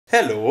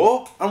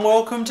Hello and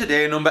welcome to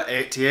day number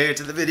 88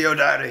 of the video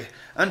diary,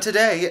 and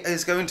today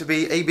is going to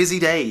be a busy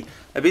day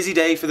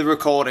for the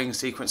recording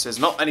sequences.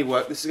 Not any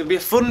work, this is going to be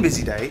a fun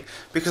busy day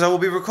because I will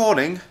be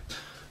recording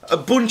a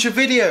bunch of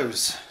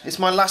videos. It's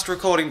my last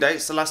recording day,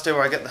 it's the last day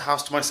where I get the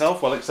house to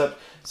myself, well except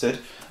Sid,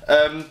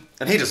 and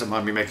he doesn't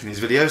mind me making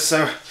these videos,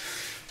 so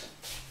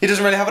he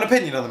doesn't really have an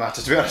opinion on the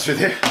matter, to be honest with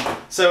you.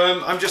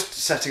 So I'm just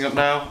setting up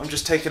now. I'm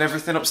just taking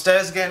everything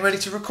upstairs and getting ready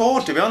to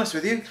record, to be honest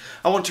with you.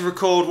 I want to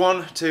record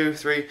 1, 2,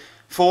 3,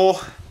 4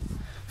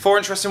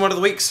 interesting one of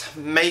the weeks.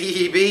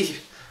 Maybe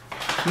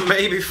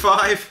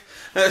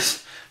 5.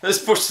 Let's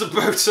push the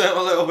boat out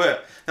a little bit.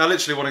 I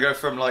literally want to go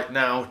from like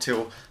now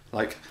till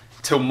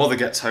mother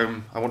gets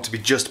home. I want to be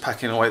just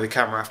packing away the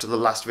camera after the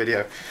last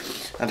video.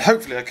 And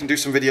hopefully I can do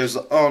some videos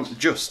that aren't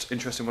just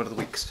interesting one of the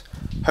weeks.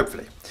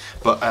 Hopefully.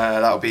 But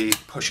that'll be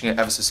pushing it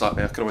ever so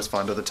slightly. I can always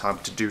find other time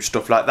to do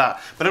stuff like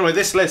that. But anyway,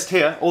 this list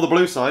here, all the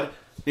blue side,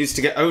 needs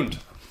to get owned.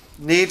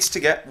 Needs to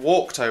get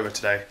walked over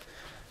today.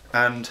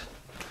 And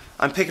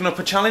I'm picking up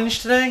a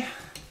challenge today.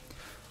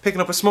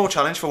 Picking up a small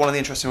challenge for one of the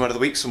interesting one of the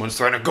week. Someone's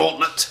thrown a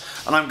gauntlet.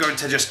 And I'm going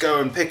to just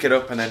go and pick it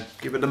up and then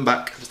give it them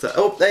back. Just like,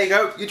 oh, there you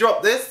go. You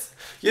dropped this.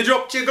 You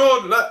dropped your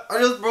gauntlet. I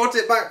just brought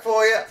it back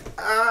for you.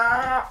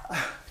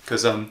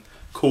 Because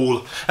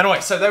cool. Anyway,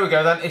 so there we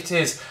go then. It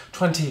is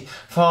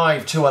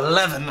 25 to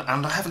 11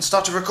 and I haven't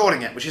started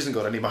recording yet, which isn't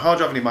good. I need my hard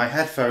drive, I need my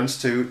headphones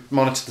to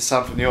monitor the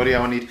sound from the audio.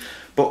 I need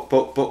book.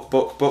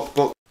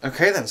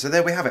 Okay then, so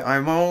there we have it.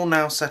 I'm all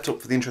now set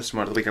up for the interesting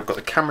one of the week. I've got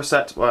the camera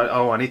set. Well,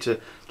 oh, I need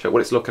to check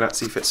what it's looking at,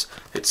 see if it's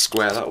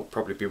square. That'll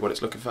probably be what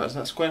it's looking for. Is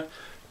that square?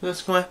 Is that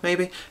square,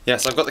 maybe?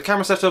 Yes, I've got the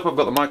camera set up, I've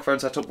got the microphone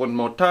set up one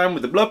more time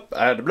with the blub,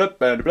 and a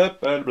blub, and a blub,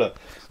 and a blub.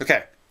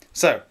 Okay,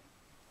 so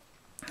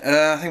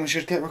I think we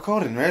should get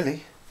recording,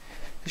 really.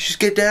 Let's just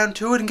get down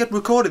to it and get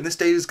recording. This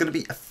day is going to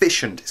be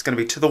efficient. It's going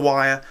to be to the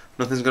wire.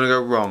 Nothing's going to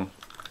go wrong.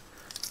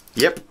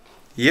 Yep.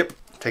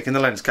 Taking the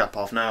lens cap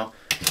off now.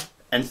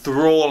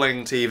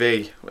 Enthralling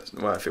TV.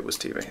 Well, if it was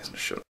TV, isn't it?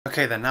 Sure.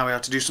 Okay then, now we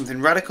have to do something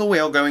radical. We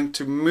are going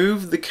to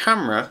move the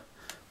camera,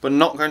 but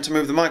not going to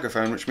move the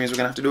microphone, which means we're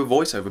going to have to do a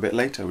voiceover a bit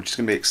later, which is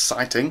going to be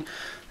exciting.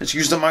 Let's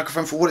use the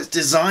microphone for what it's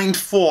designed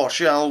for,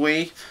 shall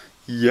we?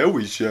 Yeah,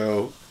 we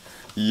shall.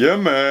 Yeah,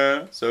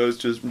 man. So it's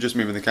just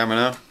moving the camera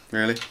now,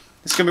 really.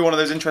 It's going to be one of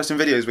those interesting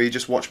videos where you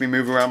just watch me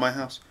move around my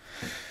house.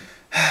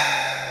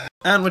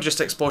 And we're just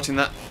exporting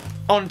that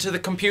onto the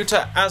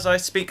computer as I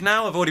speak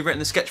now. I've already written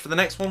the sketch for the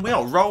next one. We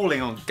are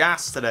rolling on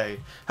gas today.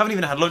 Haven't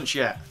even had lunch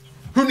yet.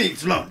 Who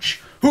needs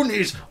lunch? Who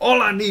needs?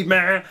 All I need,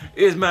 man,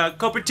 is my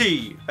cup of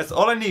tea. That's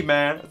all I need,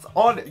 man. That's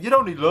all. You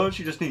don't need lunch,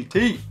 you just need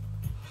tea.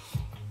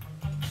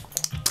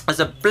 It's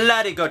a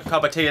bloody good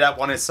cup of tea, that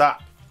one is, sir.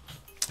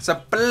 It's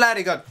a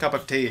bloody good cup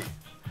of tea.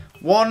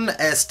 One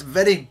is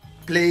very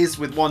pleased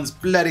with one's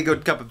bloody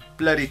good cup of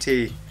bloody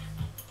tea.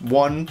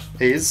 One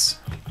is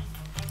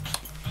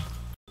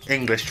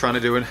English, trying to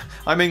do an...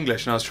 I'm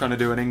English and I was trying to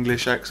do an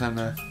English accent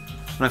there.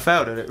 And I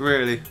failed at it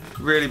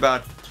really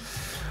bad.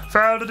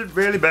 Failed at it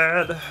really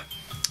bad.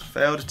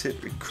 Failed at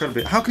it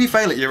incredibly. How can you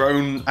fail at your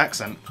own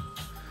accent?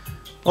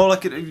 Or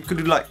like you could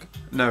do like...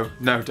 No,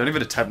 don't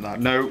even attempt that.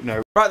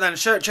 No. Right then,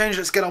 shirt change,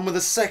 let's get on with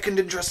the second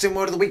interesting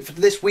word of the week for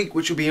this week,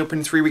 which will be up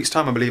in 3 weeks'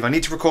 time, I believe. I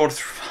need to record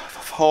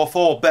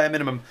four bare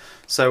minimum.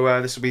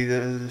 So this will be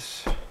the...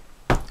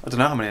 I don't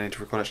know how many I need to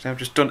record actually. I've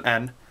just done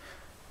N.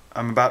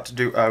 I'm about to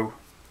do O.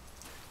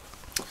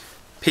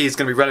 P is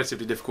going to be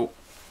relatively difficult,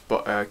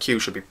 but Q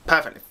should be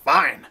perfectly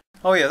fine.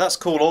 Oh yeah, that's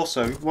cool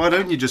also. Why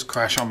don't you just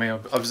crash on me,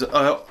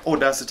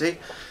 Audacity?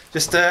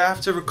 Just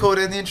after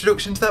recording the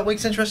introduction to that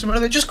week's interesting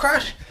one, just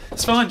crash.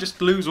 It's fine,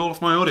 just lose all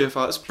of my audio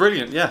files. It's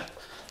brilliant, yeah.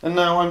 And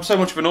now I'm so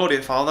much of an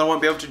audiophile that I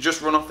won't be able to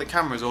just run off the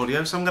camera's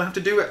audio, so I'm going to have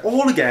to do it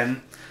all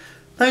again.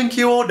 Thank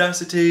you,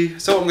 Audacity.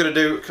 So what I'm going to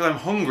do, because I'm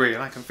hungry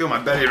and I can feel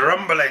my belly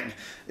rumbling,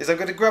 is I'm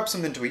going to grab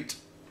something to eat,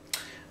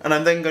 and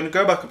I'm then going to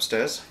go back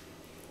upstairs.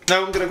 No,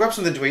 I'm going to grab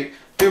something to eat,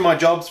 do my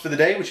jobs for the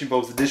day, which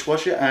involves the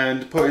dishwasher,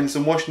 and put in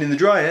some washing in the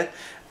dryer,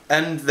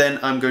 and then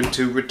I'm going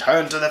to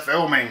return to the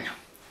filming.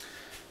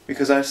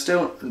 Because I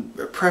still,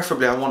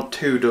 preferably, I want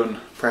 2 done,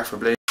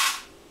 preferably.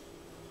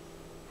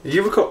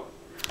 You record?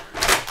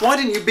 Why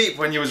didn't you beep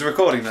when you was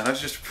recording then? I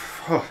was just...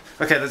 Oh.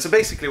 Okay, then, so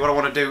basically what I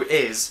want to do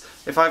is,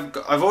 if I've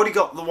already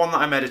got the one that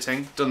I'm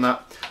editing, done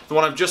that. The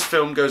one I've just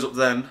filmed goes up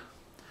then.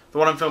 The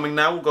one I'm filming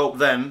now will go up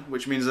then,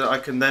 which means that I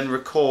can then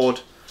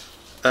record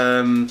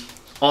on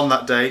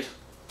that day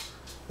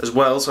as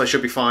well, so I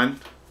should be fine.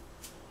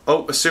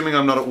 Oh, assuming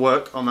I'm not at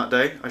work on that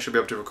day, I should be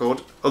able to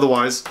record.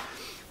 Otherwise,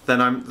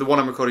 then the one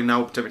I'm recording now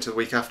will take me to the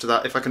week after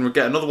that. If I can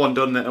get another one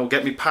done, then it'll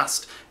get me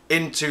past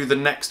into the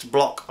next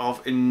block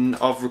of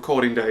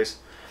recording days.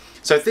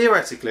 So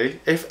theoretically,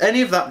 if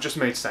any of that just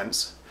made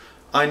sense,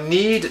 I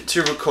need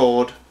to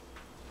record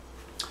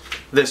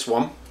this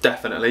one,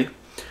 definitely.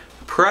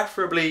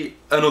 Preferably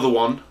another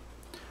one,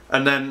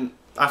 and then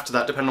after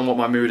that, depending on what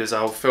my mood is,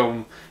 I'll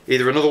film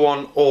either another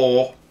one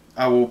or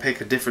I will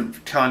pick a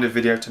different kind of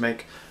video to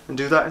make and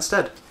do that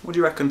instead. What do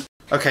you reckon?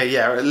 Okay,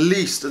 yeah, at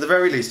least, at the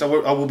very least, I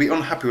will be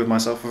unhappy with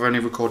myself if I only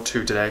record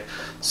 2 today.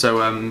 So,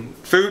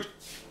 food.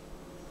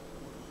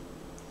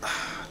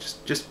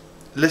 Just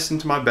listen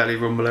to my belly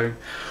rumbling.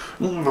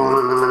 Give me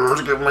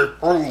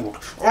food.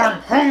 I'm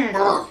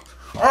hungry.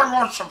 I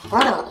want some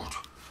food.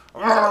 I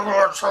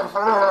want some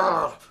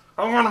food. I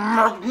want to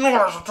make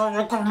noise until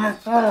you give me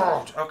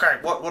food. Okay,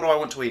 what do I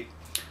want to eat?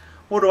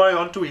 What do I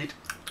want to eat?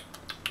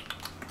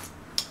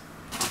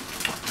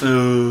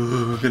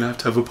 We're gonna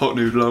have a pot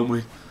noodle, aren't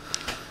we?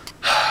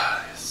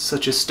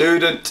 Such a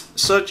student,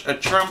 such a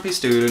trampy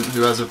student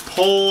who has a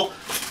poor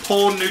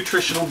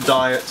nutritional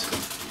diet.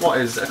 What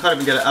is it? I can't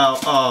even get it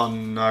out. Oh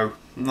no.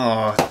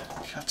 No.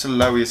 You have to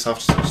lower yourself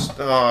to such.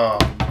 Oh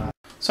no.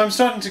 So I'm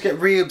starting to get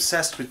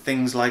re-obsessed with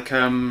things like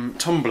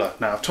Tumblr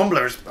now.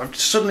 Tumblr has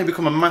suddenly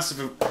become a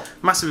massive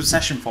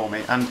obsession for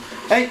me. And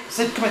hey,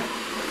 Sid, come in.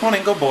 Come on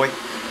in, good boy.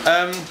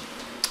 I'm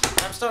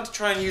starting to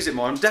try and use it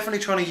more. I'm definitely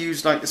trying to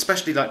use, like,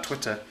 especially like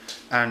Twitter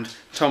and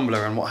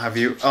Tumblr and what have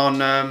you on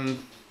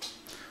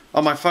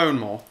my phone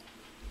more,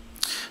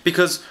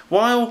 because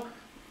while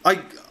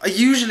I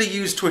usually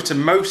use Twitter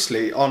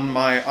mostly on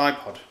my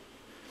iPod,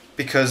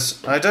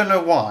 because I don't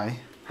know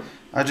why,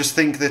 I just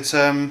think that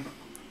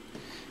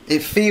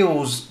it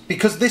feels,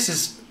 because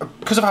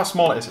of how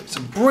small it is, it's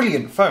a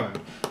brilliant phone,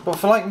 but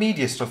for like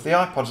media stuff the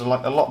iPods are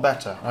like a lot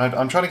better.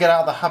 I'm trying to get out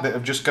of the habit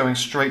of just going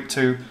straight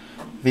to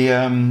the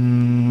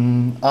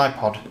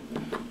iPod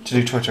to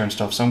do Twitter and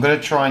stuff, so I'm going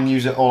to try and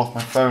use it all off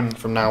my phone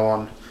from now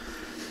on.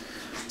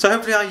 So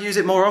hopefully I use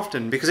it more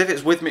often, because if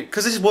it's with me,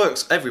 because this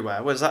works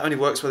everywhere, whereas that only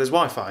works where there's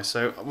Wi-Fi,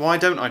 so why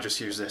don't I just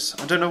use this?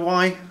 I don't know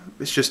why,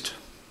 it's just,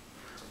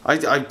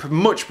 I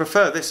much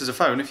prefer this as a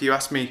phone if you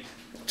ask me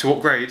to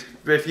upgrade.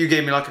 If you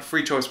gave me like a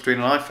free choice between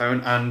an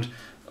iPhone and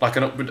like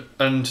an upgrade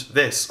and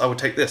this, I would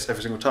take this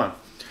every single time.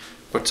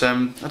 But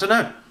I don't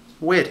know,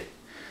 weird.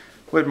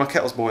 Weird, my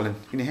kettle's boiling,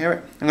 can you hear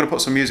it? I'm going to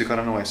put some music on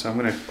anyway, so I'm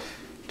going to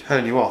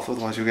turn you off,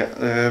 otherwise you'll get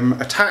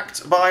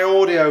attacked by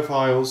audio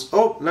files.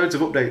 Oh, loads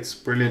of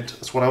updates. Brilliant.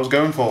 That's what I was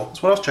going for.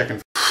 That's what I was checking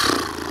for.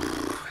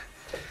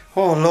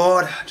 Oh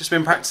Lord, I've just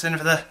been practicing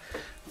for the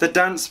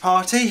dance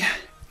party.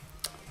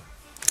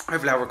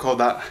 Hopefully I'll record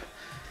that.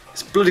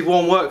 It's bloody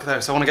warm work though,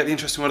 so I want to get the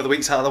interesting word of the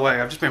weeks out of the way.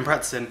 I've just been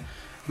practicing.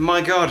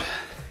 My God,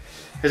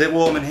 is it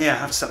warm in here? I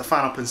have to set the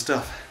fan up and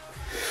stuff.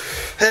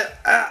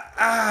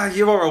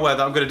 You are aware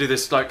that I'm going to do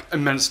this like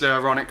immensely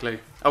ironically.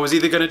 I was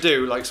either going to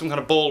do like some kind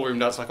of ballroom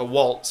dance, like a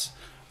waltz,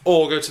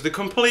 or go to the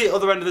complete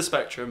other end of the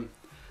spectrum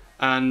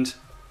and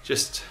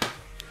just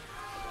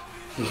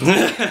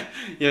yeah,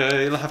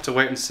 you'll have to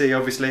wait and see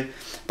obviously,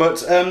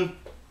 but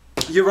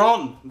you're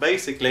on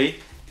basically.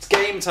 It's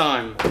game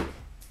time.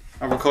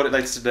 I'll record it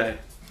later today,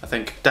 I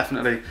think,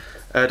 definitely,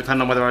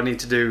 depending on whether I need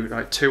to do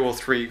like 2 or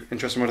 3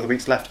 interesting word of the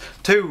weeks left.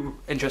 2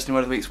 interesting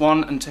word of the weeks,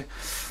 1 and 2.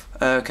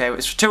 Okay,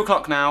 it's 2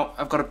 o'clock now.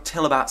 I've got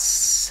till about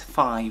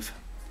 5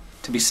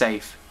 to be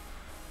safe.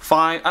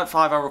 At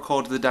 5 I'll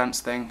record the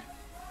dance thing.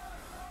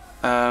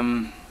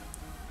 3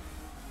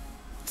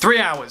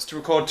 hours to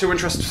record 2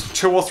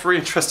 or 3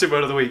 interesting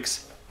word of the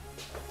weeks.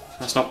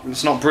 It's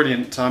not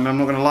brilliant time, I'm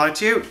not going to lie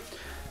to you.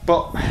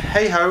 But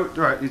hey ho,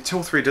 right, 2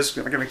 or 3 does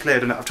get me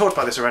cleared, and I've talked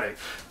about this already.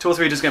 2 or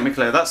 3 does get me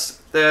clear.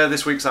 That's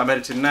this week's that I'm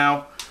editing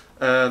now.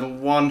 The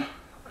one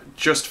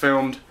just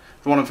filmed,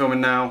 the one I'm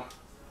filming now.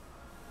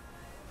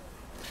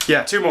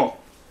 Yeah, 2 more.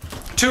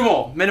 2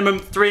 more, minimum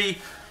 3.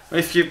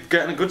 If you're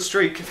getting a good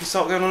streak, if you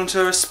start going on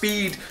to a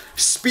speed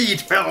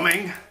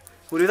filming,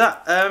 we'll do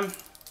that.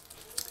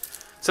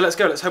 So let's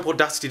go. Let's hope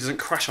Audacity doesn't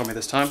crash on me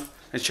this time.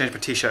 Let's change my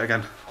t-shirt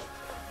again.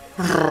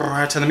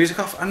 Turn the music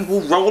off and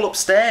we'll roll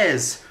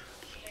upstairs.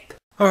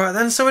 Alright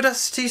then, so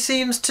Audacity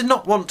seems to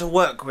not want to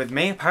work with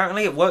me.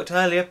 Apparently it worked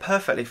earlier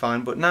perfectly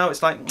fine, but now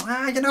it's like,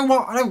 you know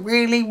what, I don't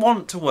really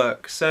want to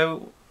work.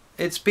 So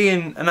it's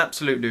being an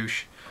absolute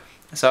douche.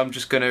 So I'm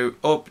just going to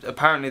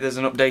apparently there's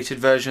an updated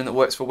version that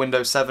works for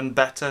Windows 7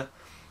 better,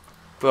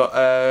 but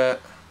I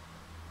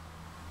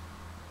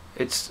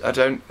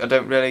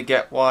don't really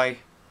get why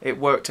it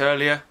worked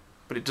earlier,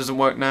 but it doesn't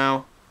work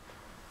now.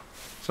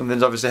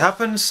 Something's obviously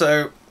happened,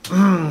 so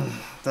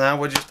now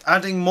we're just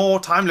adding more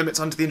time limits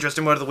onto the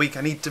interesting word of the week.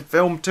 I need to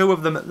film 2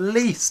 of them at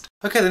least.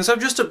 Okay then, so I've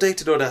just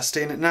updated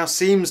Audacity and it now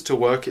seems to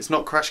work. It's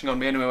not crashing on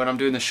me anyway when I'm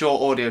doing the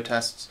short audio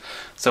tests,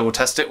 so we'll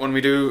test it when we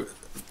do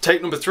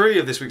take number 3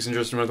 of this week's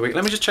interesting word of the week.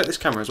 Let me just check this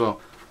camera as well.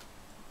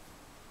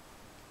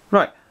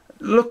 Right,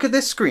 look at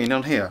this screen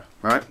on here,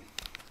 right?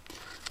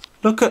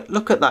 Look at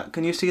that.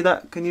 Can you see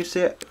that? Can you see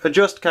it?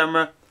 Adjust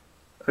camera.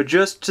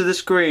 Adjust to the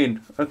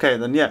screen. Okay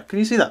then, yeah. Can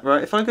you see that?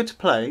 Right, if I go to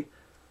play,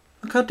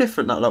 look how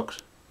different that looks.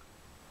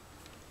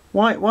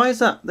 Why is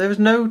that? There is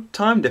no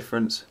time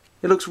difference.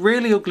 It looks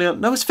really ugly.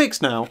 No, it's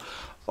fixed now.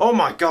 Oh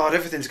my God,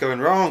 everything's going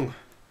wrong.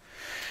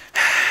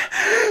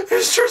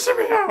 It's stressing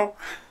me out.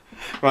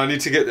 Right, I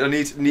need to get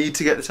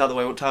this out of the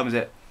way. What time is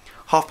it?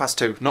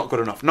 2:30. Not good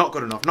enough. Not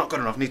good enough. Not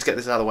good enough. Need to get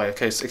this out of the way.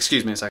 Okay, so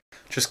excuse me a second.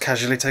 Just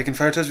casually taking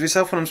photos of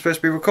yourself when I'm supposed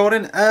to be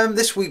recording.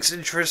 That week's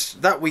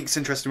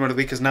interesting word of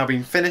the week has now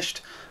been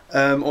finished.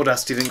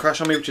 Audacity didn't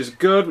crash on me, which is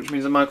good, which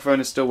means the microphone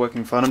is still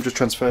working fine. I'm just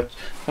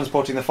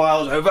transporting the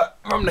files over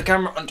from the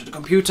camera onto the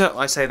computer.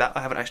 I say that,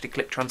 I haven't actually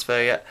clicked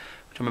transfer yet,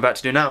 which I'm about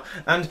to do now.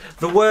 And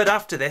the word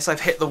after this,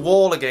 I've hit the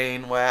wall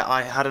again, where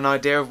I had an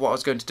idea of what I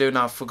was going to do,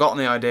 now I've forgotten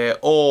the idea,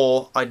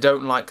 or I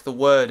don't like the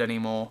word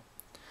anymore.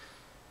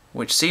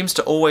 Which seems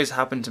to always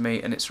happen to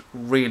me, and it's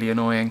really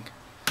annoying.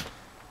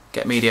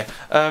 Get media.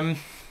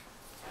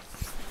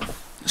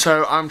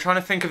 So I'm trying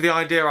to think of the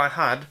idea I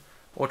had,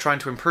 or trying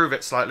to improve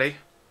it slightly.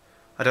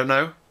 I don't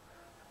know.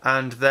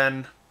 And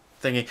then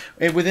thingy.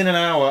 Within an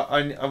hour,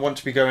 I want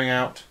to be going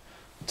out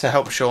to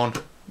help Sean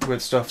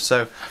with stuff,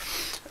 so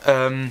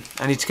I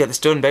need to get this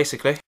done,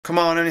 basically. Come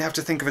on, I only have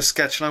to think of a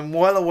sketch, and I'm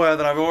well aware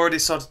that I've already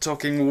started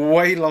talking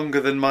way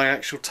longer than my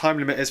actual time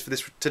limit is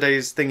for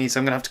today's thingy, so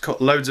I'm going to have to cut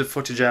loads of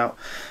footage out.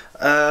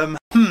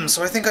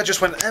 So I think I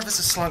just went ever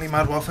so slightly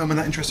mad while filming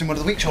that interesting word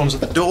of the week. Sean's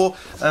at the door.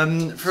 For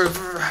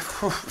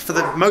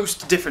the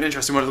most different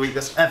interesting word of the week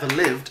that's ever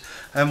lived,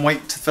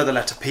 wait for the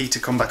letter P to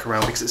come back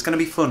around, because it's going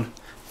to be fun.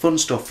 Fun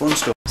stuff, fun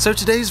stuff. So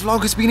today's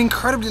vlog has been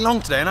incredibly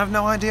long today, and I've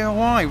no idea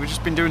why. We've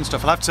just been doing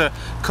stuff. I'll have to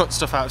cut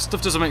stuff out.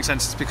 Stuff doesn't make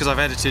sense. It's because I've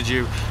edited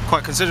you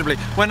quite considerably.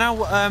 We're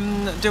now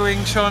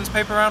doing Sean's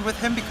paper round with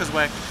him because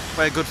we're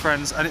good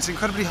friends, and it's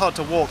incredibly hard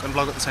to walk and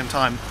vlog at the same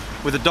time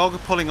with a dog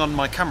pulling on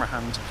my camera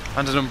hand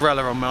and an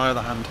umbrella on my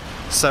other hand.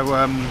 So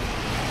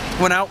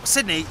we're now,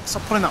 Sydney,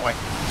 stop pulling that way.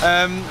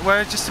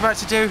 We're just about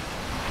to do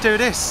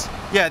this.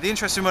 Yeah, the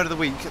interesting word of the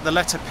week, the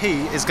letter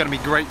P, is going to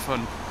be great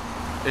fun.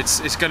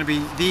 It's going to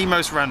be the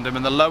most random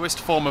and the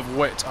lowest form of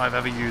wit I've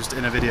ever used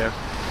in a video.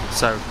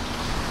 So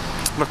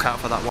look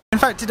out for that one. In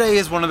fact, today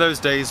is one of those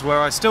days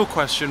where I still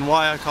question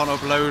why I can't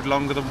upload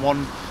longer than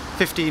one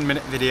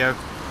 15-minute video.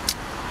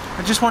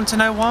 I just want to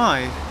know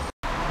why.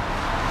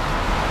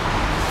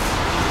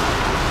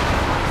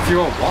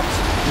 You're what?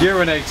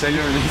 Urinator.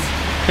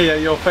 Yeah,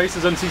 your face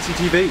is on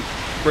CCTV.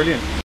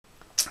 Brilliant.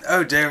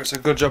 Oh dear, it's a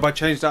good job I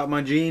changed out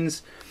my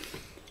jeans.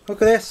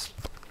 Look at this.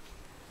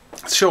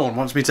 Sean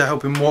wants me to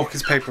help him walk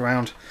his paper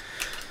around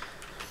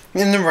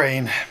in the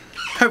rain.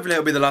 Hopefully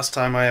it'll be the last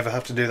time I ever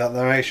have to do that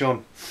though, eh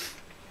Sean?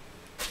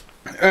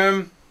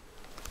 I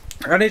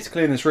need to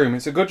clean this room.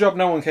 It's a good job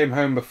no one came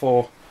home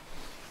before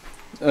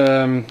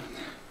I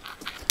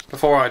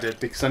did,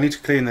 because I need to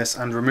clean this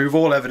and remove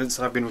all evidence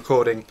that I've been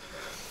recording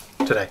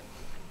today.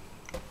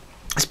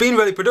 It's been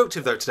really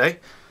productive though today.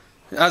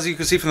 As you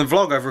can see from the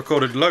vlog, I've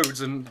recorded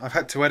loads and I've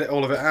had to edit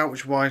all of it out,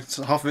 which is why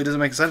half of it doesn't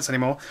make sense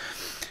anymore.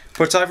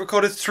 But I've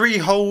recorded 3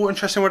 whole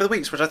interesting word of the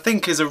weeks, which I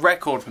think is a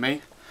record for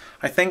me.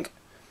 I think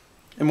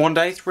in one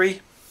day, 3.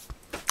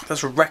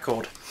 That's a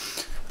record.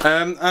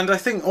 And I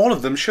think all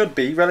of them should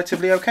be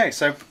relatively okay.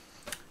 So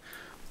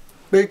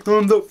big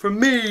thumbs up from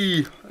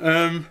me.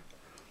 I'm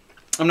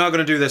now going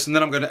to do this, and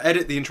then I'm going to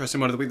edit the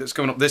interesting word of the week that's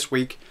coming up this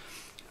week,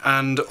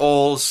 and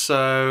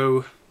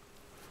also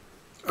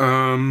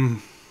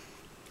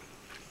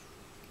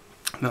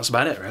that's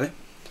about it really.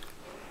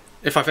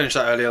 If I finish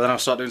that earlier, then I'll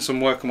start doing some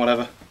work and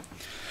whatever.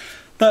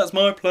 That's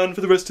my plan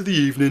for the rest of the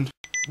evening.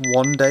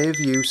 1 day of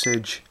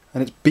usage,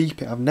 and it's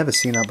beeping. I've never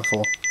seen that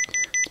before.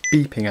 It's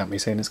beeping at me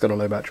saying it's got a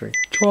low battery.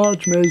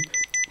 Charge me,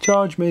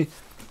 charge me.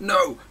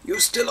 No, you're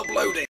still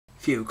uploading.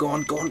 Phew, go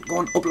on,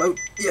 upload.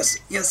 Yes.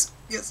 Yes.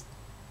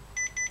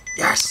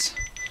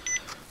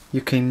 You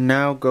can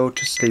now go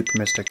to sleep,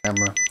 Mr.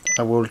 Camera.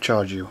 I will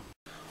charge you.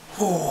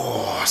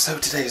 Oh, so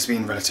today has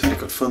been relatively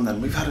good fun then.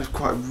 We've had a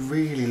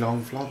really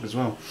long vlog as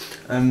well.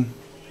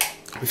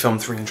 We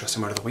filmed 3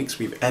 interesting word of the weeks.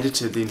 We've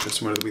edited the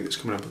interesting word of the week that's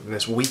coming up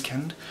this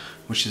weekend,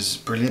 which is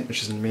brilliant,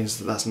 which means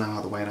that that's now out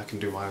of the way and I can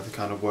do my other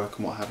kind of work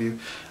and what have you.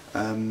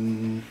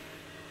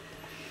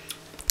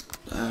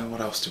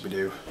 What else did we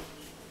do?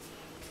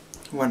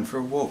 Went for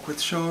a walk with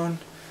Sean.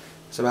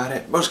 That's about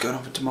it. What's going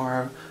on for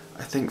tomorrow?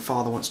 I think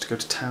Father wants to go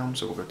to town,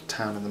 so we'll go to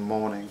town in the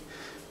morning.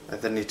 I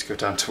then need to go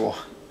down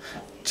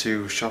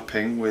to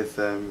shopping with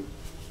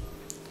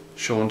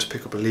Sean to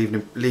pick up a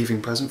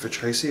leaving present for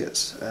Tracy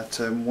at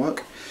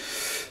work.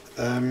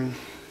 And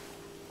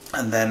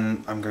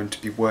then I'm going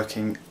to be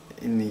working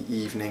in the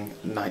evening,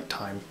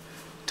 nighttime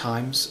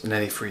times, and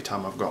any free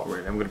time I've got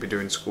really. I'm going to be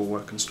doing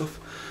schoolwork and stuff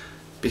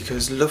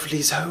because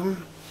Lovely's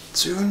home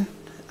soon.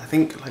 I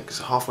think like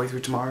halfway through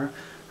tomorrow.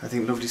 I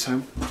think Lovely's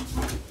home,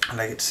 and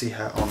I get to see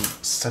her on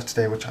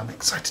Saturday, which I'm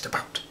excited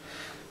about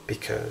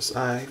because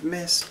I've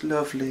missed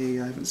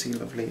Lovely. I haven't seen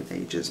Lovely in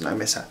ages, and I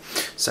miss her.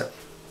 So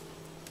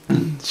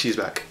she's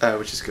back,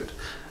 which is good.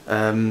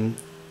 I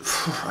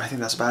think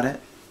that's about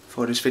it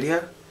for this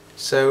video.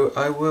 So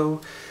I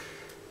will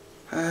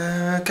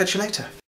catch you later.